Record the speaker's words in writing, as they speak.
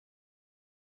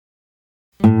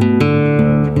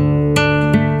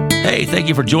thank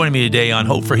you for joining me today on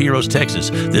Hope for Heroes, Texas.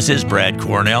 This is Brad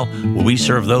Cornell, where we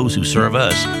serve those who serve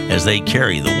us as they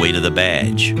carry the weight of the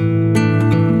badge.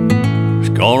 It's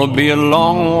gonna be a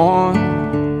long one,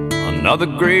 another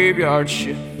graveyard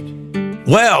shift.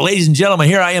 Well, ladies and gentlemen,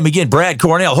 here I am again, Brad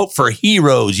Cornell, Hope for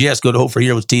Heroes. Yes, go to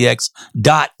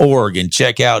hopeforheroestx.org and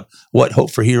check out what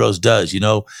Hope for Heroes does. You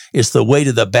know, it's the weight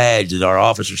of the badge that our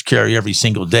officers carry every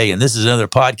single day. And this is another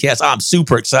podcast I'm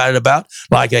super excited about,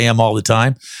 like I am all the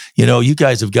time. You know, you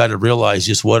guys have got to realize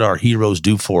just what our heroes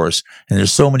do for us. And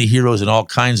there's so many heroes in all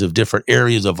kinds of different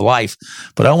areas of life.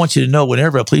 But I want you to know,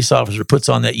 whenever a police officer puts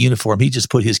on that uniform, he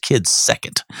just put his kids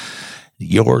second.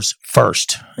 Yours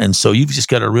first. And so you've just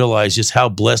got to realize just how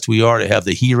blessed we are to have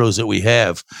the heroes that we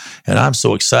have. And I'm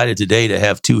so excited today to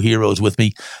have two heroes with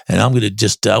me. And I'm going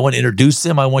to I want to introduce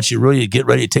them. I want you really to get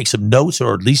ready to take some notes,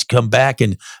 or at least come back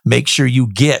and make sure you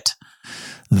get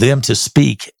them to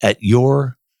speak at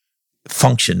your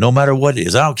function, no matter what it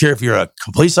is. I don't care if you're a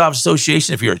police officer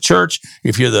association, if you're a church,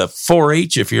 if you're the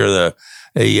 4-H, if you're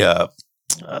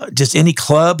just any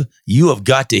club, you have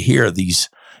got to hear these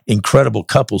incredible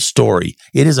couple story.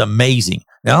 It is amazing.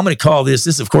 Now, I'm going to call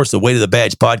this of course, the Weight of the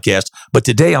Badge podcast, but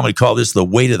today I'm going to call this the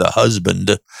Weight of the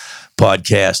Husband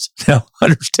podcast. Now,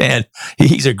 understand,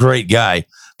 he's a great guy,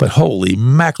 but holy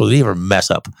mackerel, did he ever mess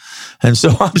up? And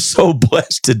so I'm so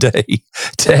blessed today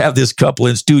to have this couple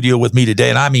in studio with me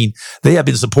today. And I mean, they have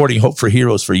been supporting Hope for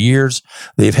Heroes for years.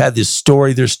 They've had this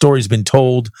story. Their story's been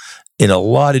told in a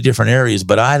lot of different areas,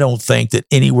 but I don't think that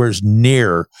anywhere's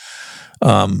near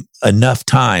enough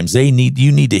times. You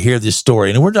need to hear this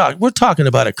story. And we're talking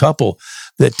about a couple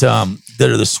that are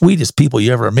the sweetest people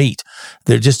you ever meet.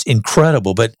 They're just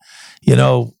incredible. But, you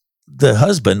know, the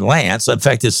husband, Lance, in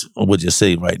fact, we'll just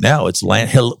say right now, it's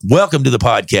Lance. Welcome to the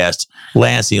podcast,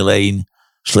 Lance Elaine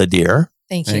Schladoer.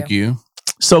 Thank you.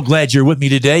 So glad you're with me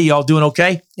today. Y'all doing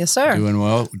okay? Yes, sir. Doing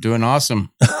well. Doing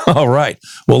awesome. All right.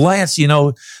 Well, Lance, you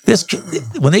know,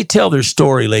 when they tell their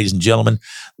story, ladies and gentlemen,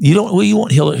 you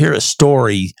won't hear a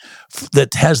story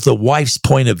that has the wife's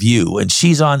point of view, and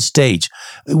she's on stage.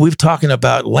 We've talking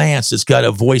about Lance that's got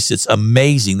a voice that's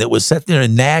amazing, that was set there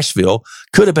in Nashville,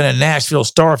 could have been a Nashville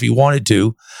star if he wanted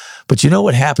to. But you know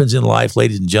what happens in life,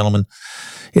 ladies and gentlemen?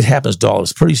 It happens to all of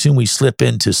us. Pretty soon we slip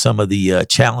into some of the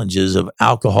challenges of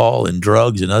alcohol and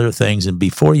drugs and other things. And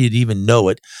before you'd even know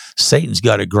it, Satan's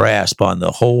got a grasp on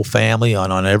the whole family,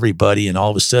 on everybody. And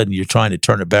all of a sudden you're trying to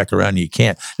turn it back around and you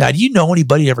can't. Now, do you know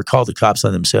anybody ever called the cops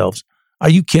on themselves? Are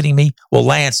you kidding me? Well,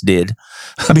 Lance did.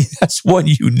 I mean, that's one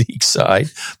unique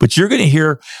side. But you're going to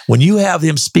hear, when you have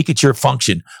them speak at your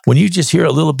function, when you just hear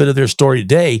a little bit of their story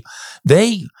today,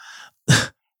 they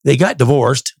got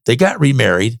divorced. They got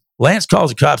remarried. Lance calls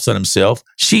the cops on himself.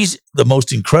 She's the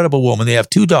most incredible woman. They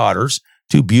have two daughters,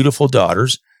 two beautiful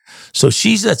daughters. So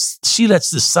she lets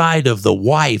the side of the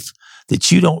wife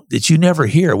that you never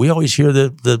hear. We always hear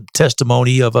the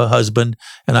testimony of a husband,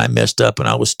 and I messed up and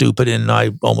I was stupid and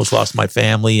I almost lost my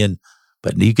family.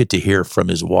 But you get to hear from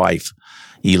his wife,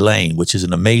 Elaine, which is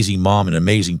an amazing mom, an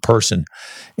amazing person.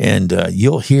 And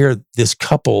you'll hear this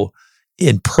couple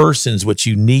in person is what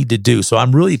you need to do. So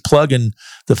I'm really plugging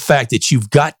the fact that you've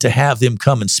got to have them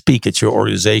come and speak at your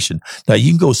organization. Now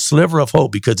you can go Sliver of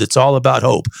Hope, because it's all about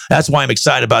hope. That's why I'm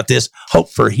excited about this,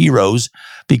 Hope for Heroes,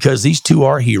 because these two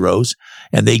are heroes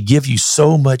and they give you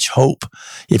so much hope.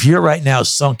 If you're right now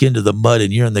sunk into the mud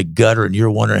and you're in the gutter and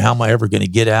you're wondering, how am I ever going to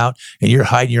get out? And you're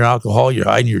hiding your alcohol, you're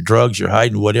hiding your drugs, you're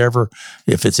hiding whatever,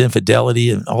 if it's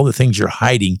infidelity and all the things you're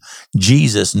hiding,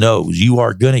 Jesus knows you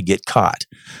are going to get caught.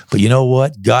 But you know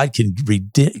what? God can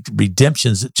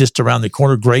redemption's just around the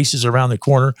corner. Grace is around the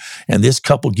corner. And this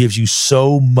couple gives you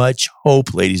so much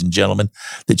hope, ladies and gentlemen,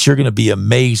 that you're going to be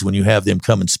amazed when you have them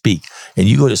come and speak. And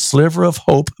you go to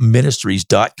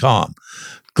sliverofhopeministries.com.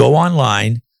 Go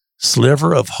online,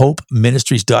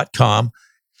 sliverofhopeministries.com,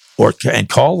 and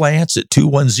call Lance at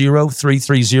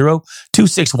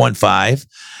 210-330-2615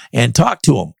 and talk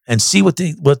to them and see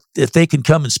if they can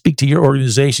come and speak to your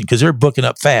organization, because they're booking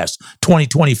up fast.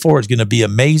 2024 is going to be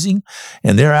amazing,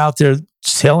 and they're out there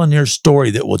telling their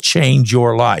story that will change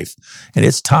your life. And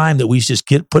it's time that we just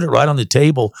put it right on the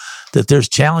table that there's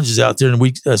challenges out there, and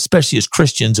we, especially as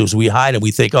Christians, as we hide and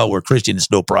we think, oh, we're Christian, it's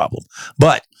no problem.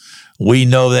 But we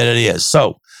know that it is.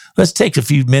 So let's take a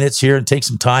few minutes here and take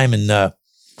some time and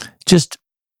just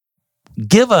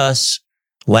give us,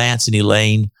 Lance and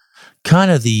Elaine,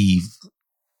 kind of the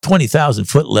 20,000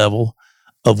 foot level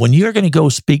of when you're going to go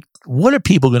speak. What are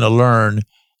people going to learn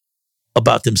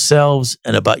about themselves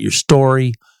and about your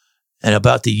story and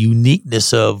about the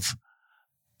uniqueness of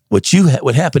what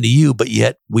happened to you? But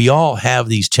yet we all have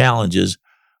these challenges,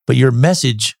 but your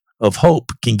message of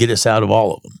hope can get us out of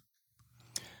all of them.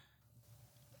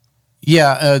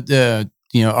 Yeah,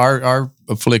 our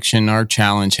affliction, our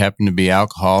challenge happened to be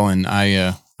alcohol, and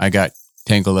I got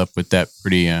tangled up with that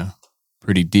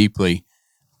pretty deeply.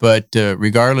 But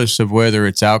regardless of whether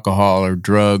it's alcohol or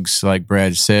drugs, like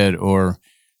Brad said, or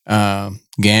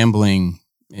gambling,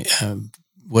 uh,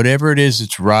 whatever it is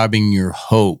that's robbing your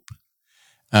hope,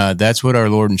 that's what our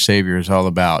Lord and Savior is all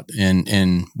about,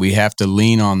 and we have to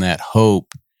lean on that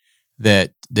hope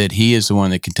that He is the one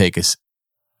that can take us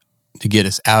to get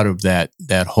us out of that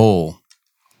hole.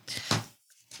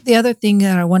 The other thing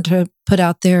that I want to put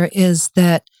out there is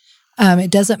that it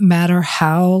doesn't matter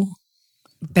how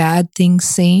bad things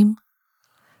seem.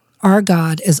 Our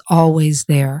God is always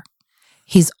there.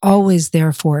 He's always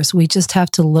there for us. We just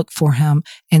have to look for Him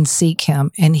and seek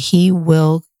Him, and He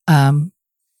will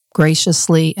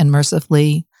graciously and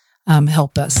mercifully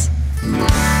help us.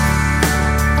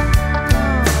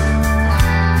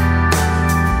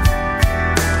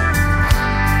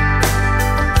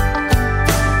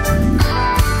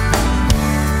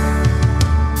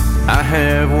 I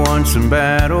have won some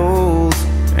battles,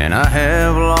 and I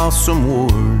have lost some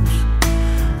wars.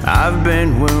 I've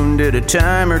been wounded a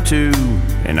time or two,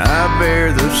 and I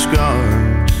bear the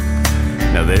scars.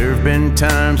 Now there have been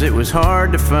times it was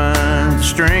hard to find the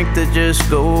strength to just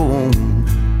go on.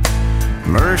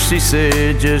 Mercy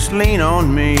said, just lean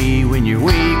on me. When you're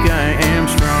weak, I am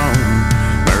strong.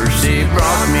 Mercy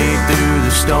brought me through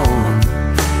the storm.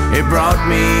 It brought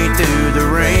me through the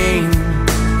rain.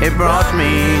 It brought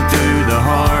me through the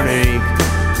heartache,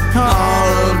 all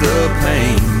of the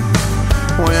pain.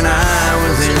 When I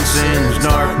was in sin's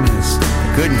darkness,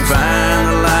 I couldn't find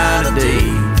the light of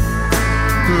day.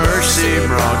 Mercy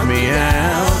brought me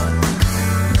out,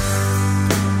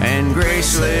 and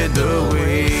grace led the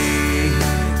way.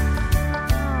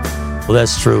 Well,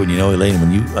 that's true. And Elaine,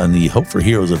 when you on the Hope for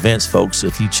Heroes events, folks,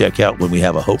 if you check out when we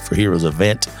have a Hope for Heroes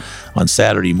event on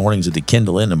Saturday mornings at the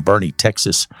Kindle Inn in Bernie,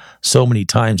 Texas, so many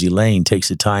times Elaine takes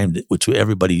the time, which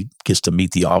everybody gets to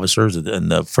meet the officers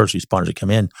and the first responders that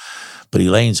come in. But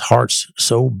Elaine's heart's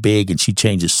so big, and she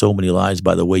changes so many lives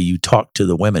by the way you talk to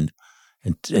the women.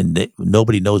 And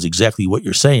nobody knows exactly what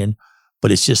you're saying,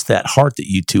 but it's just that heart that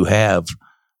you two have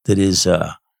that is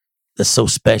that's so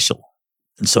special.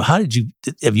 And so have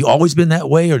you always been that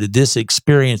way, or did this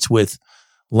experience with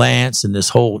Lance and this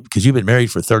whole, because you've been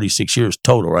married for 36 years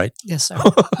total, right? Yes, sir.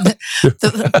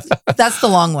 That's the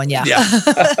long one, yeah.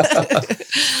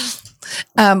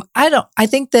 I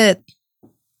think that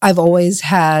I've always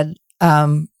had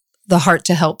the heart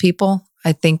to help people.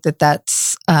 I think that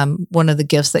that's one of the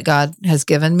gifts that God has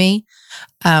given me.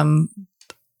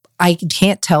 I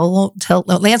can't tell.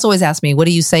 Lance always asks me, what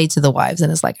do you say to the wives?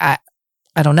 And it's like,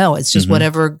 I don't know. It's just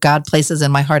whatever God places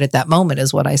in my heart at that moment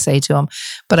is what I say to them.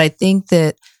 But I think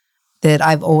that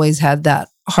I've always had that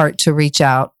heart to reach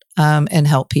out and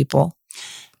help people.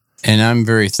 And I'm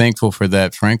very thankful for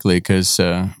that, frankly, because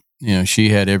she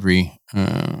had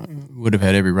would have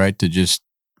had every right to just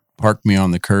park me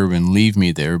on the curb and leave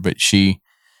me there. But she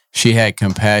had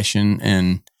compassion,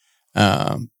 and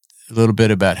a little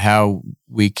bit about how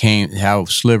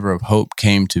Sliver of Hope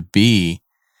came to be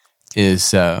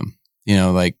is.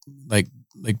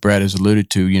 Like Brad has alluded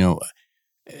to,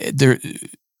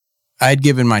 I'd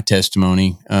given my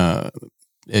testimony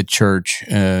at church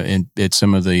and at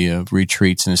some of the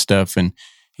retreats and stuff, and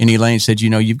Elaine said,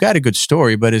 you've got a good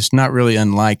story, but it's not really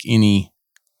unlike any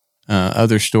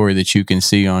other story that you can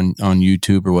see on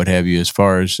YouTube or what have you. As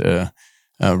far as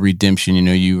redemption,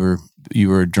 you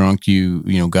were drunk,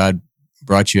 God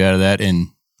brought you out of that, and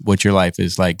what your life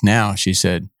is like now. She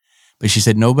said,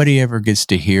 nobody ever gets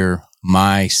to hear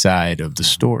my side of the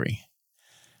story.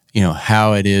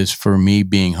 How it is for me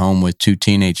being home with two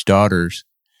teenage daughters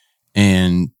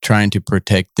and trying to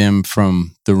protect them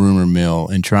from the rumor mill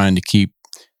and trying to keep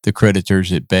the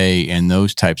creditors at bay and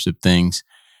those types of things.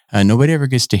 Nobody ever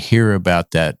gets to hear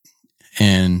about that.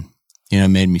 And, it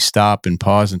made me stop and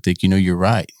pause and think, you're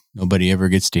right. Nobody ever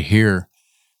gets to hear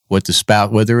what the spouse,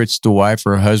 whether it's the wife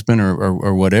or a husband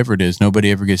or whatever it is,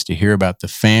 nobody ever gets to hear about the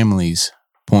family's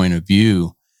point of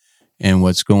view and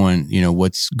what's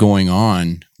going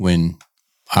on when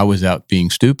I was out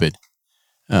being stupid,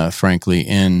 frankly.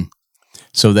 And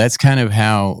so that's kind of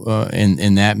how,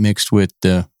 and that mixed with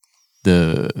the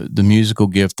musical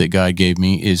gift that God gave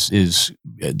me is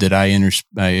that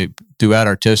I throughout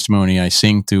our testimony, I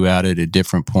sing throughout it at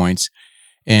different points,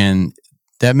 and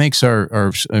that makes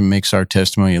our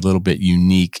testimony a little bit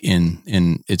unique in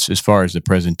it's as far as the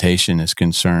presentation is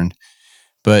concerned.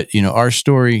 But our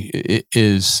story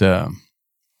is like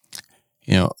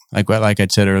I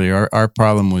said earlier, our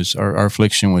problem was our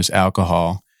affliction was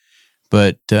alcohol.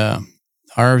 But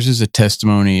ours is a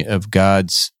testimony of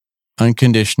God's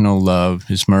unconditional love,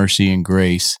 His mercy and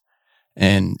grace,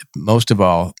 and most of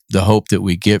all, the hope that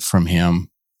we get from Him.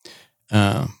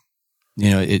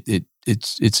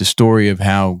 It's a story of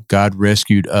how God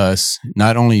rescued us,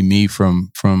 not only me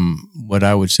from what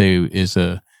I would say is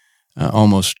a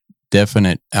almost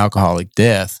definite alcoholic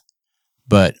death,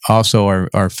 but also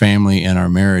our family and our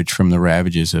marriage from the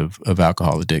ravages of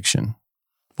alcohol addiction.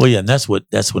 Well, yeah, and that's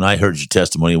when I heard your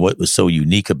testimony. What was so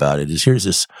unique about it is here's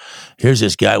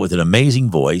this guy with an amazing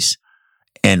voice,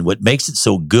 and what makes it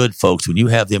so good, folks, when you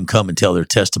have them come and tell their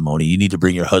testimony, you need to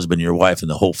bring your husband, your wife, and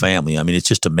the whole family. I mean, it's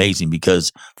just amazing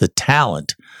because the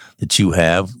talent that you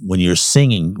have when you're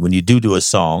singing, when you do a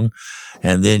song,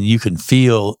 and then you can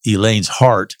feel Elaine's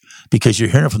heart because you're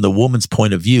hearing it from the woman's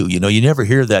point of view. You know, you never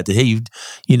hear that hey,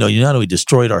 you not only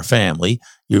destroyed our family,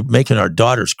 you're making our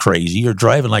daughters crazy, you're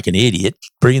driving like an idiot,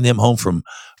 bringing them home from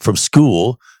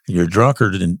school, and you're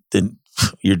drunker than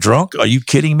you're drunk. Are you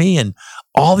kidding me? And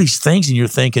all these things, and you're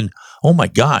thinking, oh my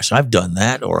gosh, I've done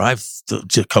that, or I've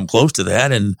just come close to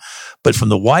that. But from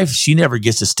the wife, she never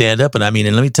gets to stand up. And I mean,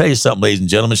 and let me tell you something, ladies and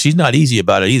gentlemen, she's not easy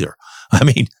about it either. I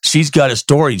mean, she's got a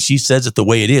story and she says it the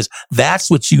way it is.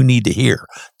 That's what you need to hear.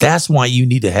 That's why you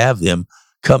need to have them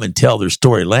come and tell their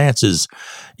story. Lance is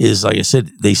like I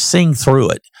said, they sing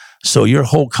through it. So your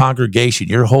whole congregation,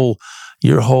 your whole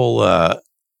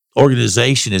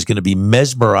organization is going to be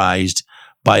mesmerized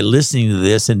by listening to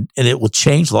this, and it will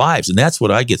change lives. And that's what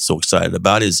I get so excited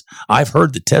about is I've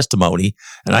heard the testimony,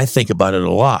 and I think about it a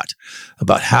lot,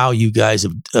 about how you guys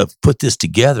have put this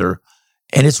together,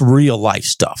 and it's real life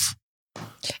stuff.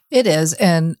 It is,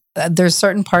 and there's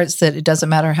certain parts that it doesn't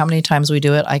matter how many times we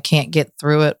do it, I can't get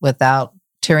through it without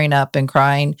tearing up and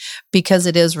crying because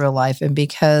it is real life and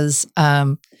because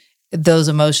those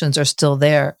emotions are still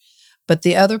there. But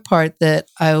the other part that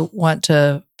I want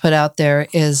to put out there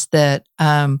is that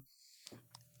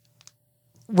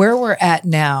where we're at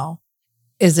now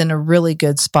is in a really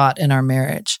good spot in our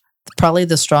marriage, probably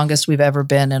the strongest we've ever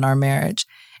been in our marriage.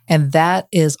 And that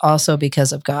is also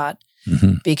because of God,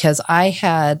 because I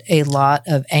had a lot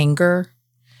of anger,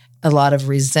 a lot of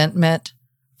resentment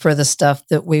for the stuff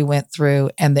that we went through.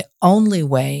 And the only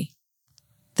way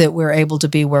that we're able to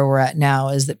be where we're at now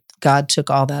is that God took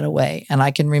all that away. And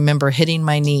I can remember hitting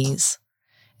my knees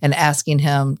and asking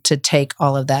Him to take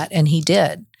all of that. And He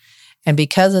did. And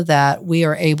because of that, we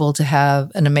are able to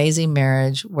have an amazing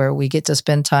marriage where we get to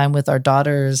spend time with our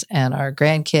daughters and our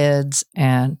grandkids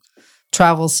and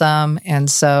travel some. And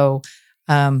so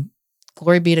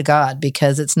glory be to God,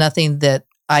 because it's nothing that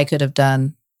I could have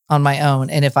done on my own.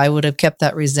 And if I would have kept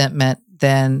that resentment,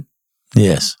 then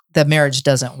yes, the marriage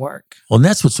doesn't work. Well, and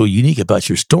that's what's so unique about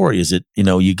your story is that,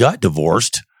 you got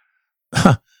divorced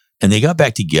and they got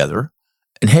back together.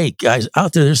 And hey, guys,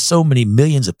 out there's so many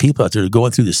millions of people out there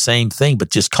going through the same thing,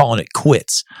 but just calling it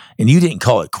quits. And you didn't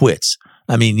call it quits.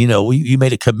 I mean, you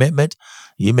made a commitment,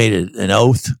 you made an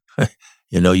oath,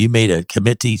 you made a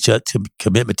commitment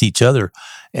to each other.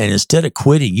 And instead of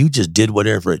quitting, you just did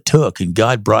whatever it took. And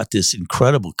God brought this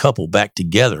incredible couple back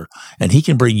together. And He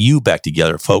can bring you back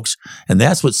together, folks. And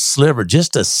that's what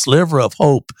just a sliver of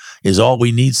hope is all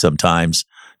we need sometimes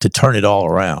to turn it all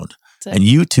around. And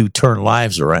you two turn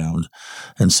lives around.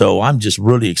 And so I'm just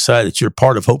really excited that you're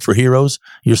part of Hope for Heroes.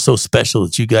 You're so special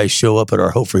that you guys show up at our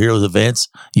Hope for Heroes events.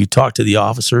 You talk to the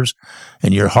officers,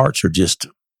 and your hearts are just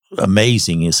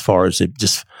amazing as far as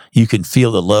you can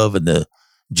feel the love and the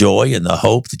joy and the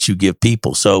hope that you give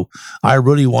people. So I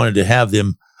really wanted to have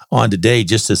them on today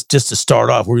just to start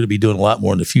off. We're going to be doing a lot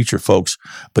more in the future, folks,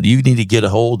 but you need to get a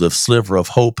hold of Sliver of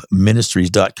Hope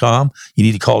Ministries.com. You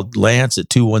need to call Lance at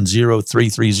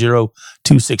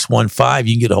 210-330-2615.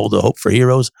 You can get a hold of Hope for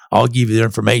Heroes. I'll give you their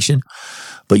information,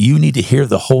 but you need to hear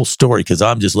the whole story because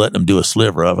I'm just letting them do a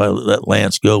sliver. If I let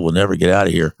Lance go, we'll never get out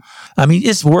of here. I mean,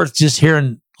 it's worth just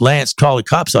hearing Lance call the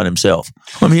cops on himself.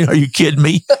 I mean, are you kidding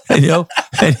me? All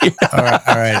right.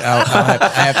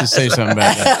 I have to say something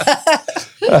about that.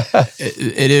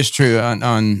 It is true. On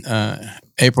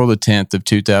April the 10th of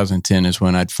 2010 is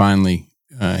when I'd finally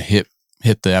hit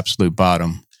the absolute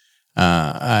bottom.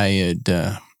 I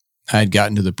had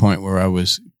gotten to the point where I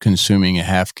was consuming a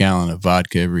half gallon of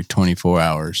vodka every 24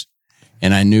 hours,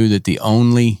 and I knew that the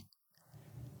only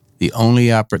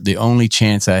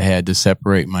chance I had to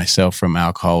separate myself from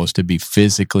alcohol was to be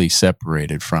physically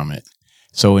separated from it.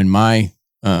 So in my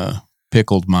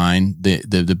pickled mind,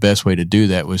 the best way to do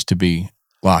that was to be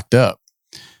locked up.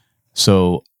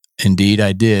 So indeed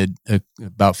I did.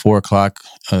 About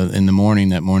 4:00 in the morning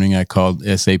that morning, I called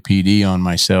SAPD on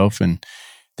myself, and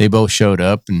they both showed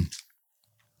up. And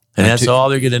And that's all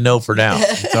they're going to know for now.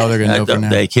 That's all they're going to know for now.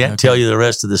 They can't tell you the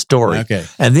rest of the story. Okay.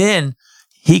 And then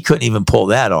he couldn't even pull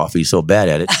that off. He's so bad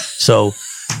at it. So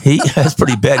that's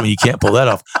pretty bad when you can't pull that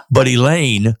off. But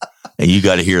Elaine, and you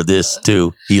got to hear this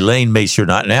too. Elaine made sure,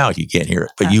 not now you can't hear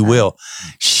it, but you will.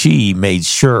 She made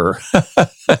sure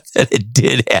that it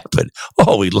did happen.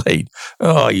 Oh, Elaine.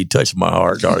 Oh, you touched my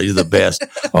heart, darling. You're the best.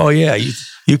 Oh, yeah.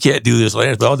 You can't do this,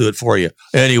 Lance, but I'll do it for you.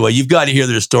 Anyway, you've got to hear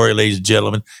their story, ladies and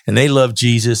gentlemen. And they love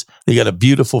Jesus. They got a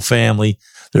beautiful family.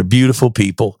 They're beautiful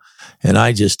people. And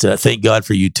I just thank God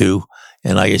for you two.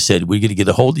 And like I said, you need to get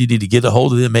a hold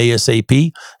of them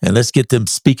ASAP, and let's get them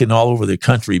speaking all over the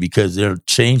country because they're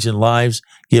changing lives,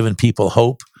 giving people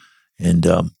hope. And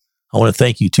I want to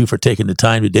thank you too for taking the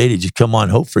time today to just come on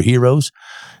Hope for Heroes.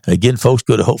 Again, folks,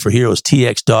 go to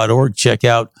hopeforheroestx.org. Check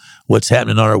out what's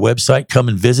happening on our website. Come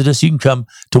and visit us. You can come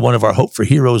to one of our Hope for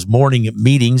Heroes morning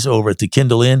meetings over at the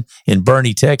Kindle Inn in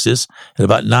Bernie, Texas at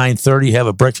about 9:30. Have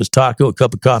a breakfast taco, a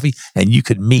cup of coffee, and you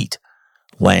can meet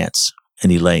Lance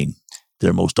and Elaine.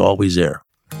 They're most always there.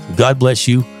 God bless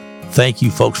you. Thank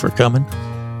you, folks, for coming.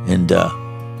 And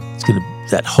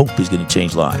that hope is going to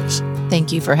change lives.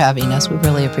 Thank you for having us. We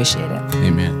really appreciate it.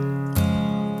 Amen.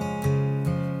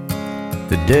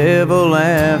 The devil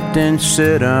laughed and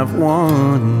said, I've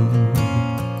won.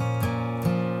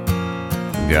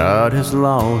 God has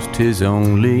lost his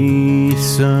only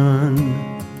son.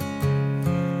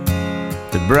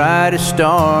 The brightest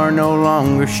star no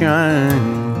longer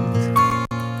shines.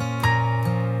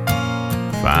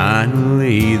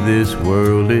 Finally, this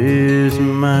world is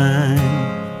mine.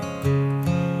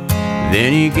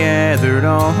 Then he gathered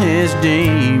all his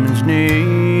demons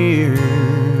near.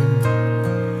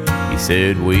 He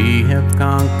said, we have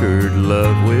conquered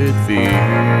love with fear.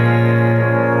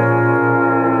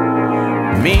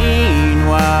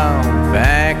 Meanwhile,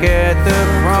 back at the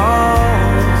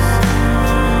cross,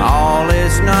 all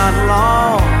is not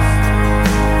lost.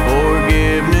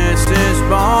 Forgiveness is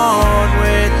bought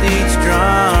with each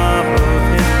drop of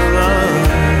his blood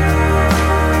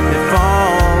that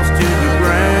falls to the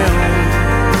ground.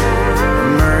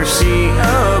 Mercy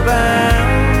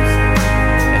abounds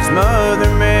as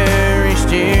Mother Mary's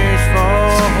tears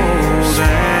fall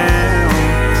down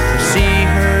to see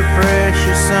her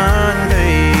precious son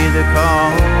pay the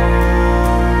cost.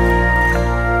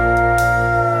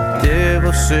 The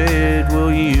devil said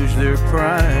we'll use their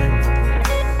pride.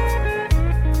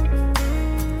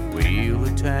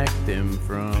 Attack them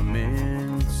from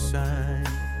inside.